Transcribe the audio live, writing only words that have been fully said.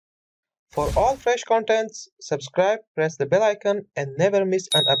For all fresh contents, subscribe, press the bell icon, and never miss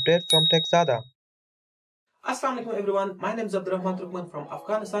an update from Zaada. Assalamu alaikum everyone, my name is Abdurrahman Turkman from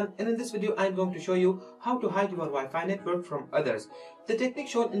Afghanistan, and in this video I am going to show you how to hide your Wi-Fi network from others. The technique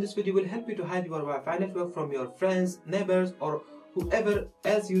shown in this video will help you to hide your Wi-Fi network from your friends, neighbors, or whoever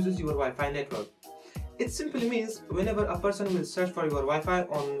else uses your Wi-Fi network. It simply means whenever a person will search for your Wi-Fi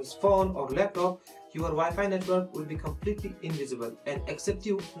on his phone or laptop, your Wi-Fi network will be completely invisible, and except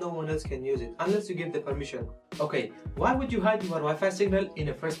you, no one else can use it unless you give the permission. Okay, why would you hide your Wi-Fi signal in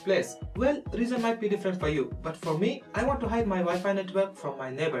the first place? Well, reason might be different for you, but for me, I want to hide my Wi-Fi network from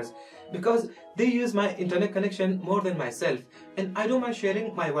my neighbors because they use my internet connection more than myself, and I don't mind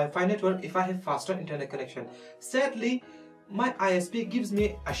sharing my Wi-Fi network if I have faster internet connection. Sadly, my ISP gives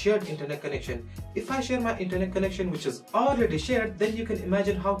me a shared internet connection. If I share my internet connection which is already shared, then you can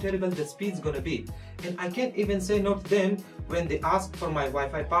imagine how terrible the speed is gonna be. And I can't even say no to them when they ask for my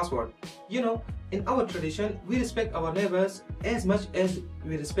Wi-Fi password. You know, in our tradition, we respect our neighbors as much as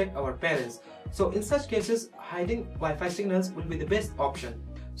we respect our parents. So in such cases, hiding Wi-Fi signals will be the best option.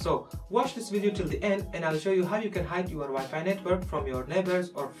 So watch this video till the end and I'll show you how you can hide your Wi-Fi network from your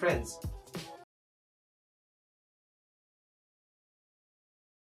neighbors or friends.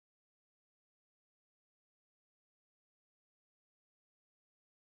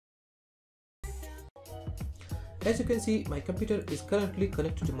 As you can see, my computer is currently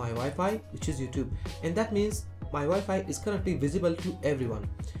connected to my Wi-Fi, which is YouTube, and that means my Wi-Fi is currently visible to everyone.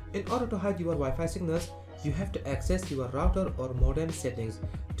 In order to hide your Wi-Fi signals, you have to access your router or modem settings.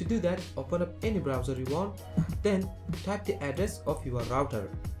 To do that, open up any browser you want, then type the address of your router.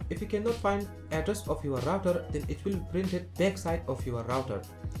 If you cannot find address of your router, then it will print it backside of your router.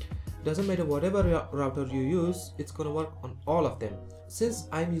 Doesn't matter whatever router you use, it's gonna work on all of them. Since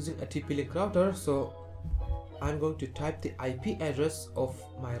I'm using a TP-Link router, so I'm going to type the IP address of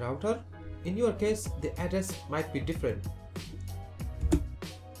my router. In your case, the address might be different.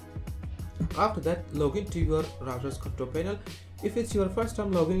 After that, log into your router's control panel. If it's your first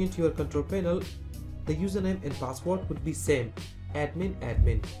time logging into your control panel, the username and password would be same,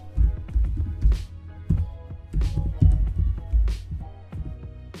 admin.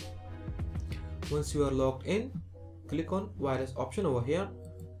 Once you are logged in, click on wireless option over here.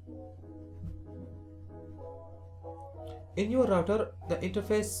 In your router, the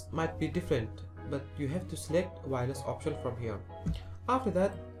interface might be different, but you have to select wireless option from here. After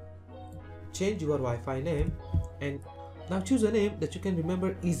that, change your Wi-Fi name and now choose a name that you can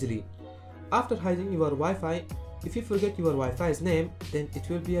remember easily. After hiding your Wi-Fi, if you forget your Wi-Fi's name, then it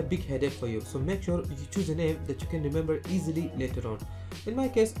will be a big headache for you. So make sure you choose a name that you can remember easily later on. In my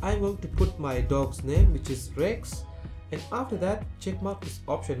case, I'm going to put my dog's name, which is Rex, and after that, check mark this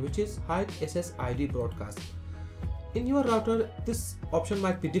option, which is hide SSID broadcast. In your router, this option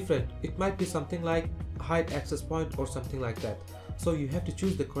might be different. It might be something like hide access point or something like that. So you have to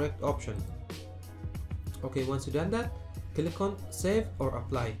choose the correct option. Okay, once you've done that, click on save or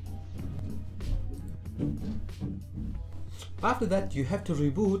apply. After that, you have to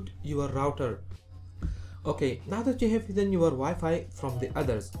reboot your router. Okay, now that you have hidden your Wi-Fi from the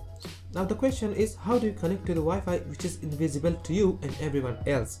others, now the question is, how do you connect to the Wi-Fi which is invisible to you and everyone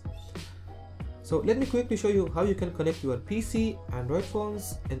else? So let me quickly show you how you can connect your PC, Android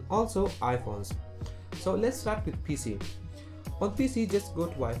phones, and also iPhones. So let's start with PC. On PC, just go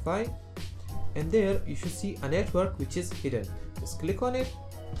to Wi-Fi, and there you should see a network which is hidden. Just click on it,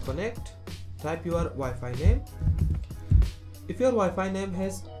 connect, type your Wi-Fi name. If your Wi-Fi name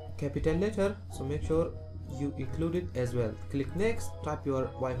has capital letter, so make sure you include it as well. Click next, type your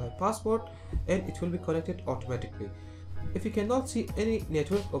Wi-Fi password, and it will be connected automatically. If you cannot see any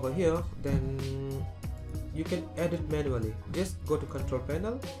network over here, then you can add it manually. Just go to control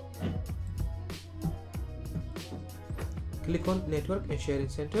panel, click on network and sharing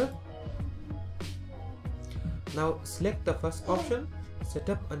center. Now select the first option, set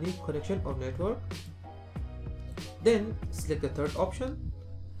up a new connection or network. Then select the third option,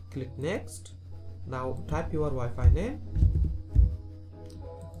 click next. Now type your Wi-Fi name,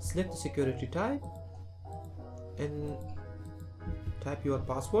 select the security type, and type your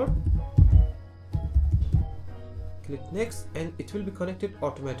password. Click next and it will be connected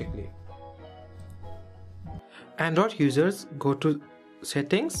automatically. Android users, go to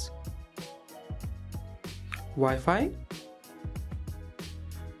settings, Wi-Fi,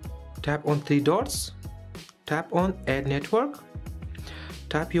 tap on three dots, tap on add network,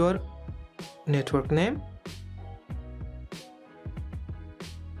 type your network name,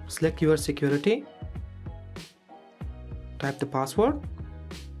 select your security, type the password,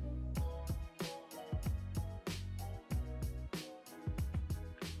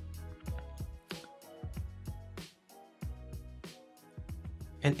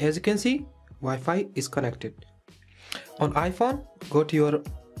 and as you can see, Wi-Fi is connected. On iPhone, go to your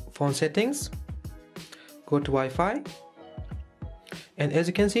phone settings, go to Wi-Fi, and as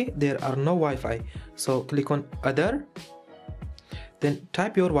you can see, there are no Wi-Fi. So click on Other, then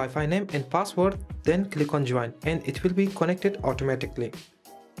type your Wi-Fi name and password, then click on Join, and it will be connected automatically.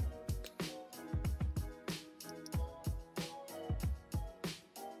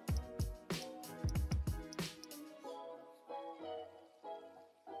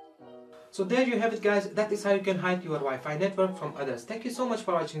 So there you have it, guys. That is how you can hide your Wi-Fi network from others. Thank you so much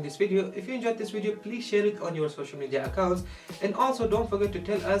for watching this video. If you enjoyed this video, please share it on your social media accounts, and also don't forget to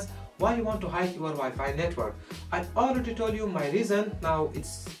tell us why you want to hide your Wi-Fi network. I already told you my reason. Now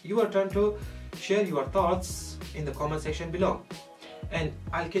it's your turn to share your thoughts in the comment section below, and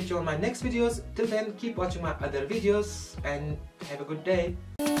I'll catch you on my next videos. Till then, keep watching my other videos and have a good day.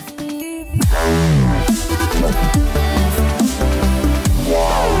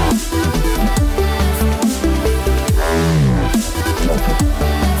 Wow.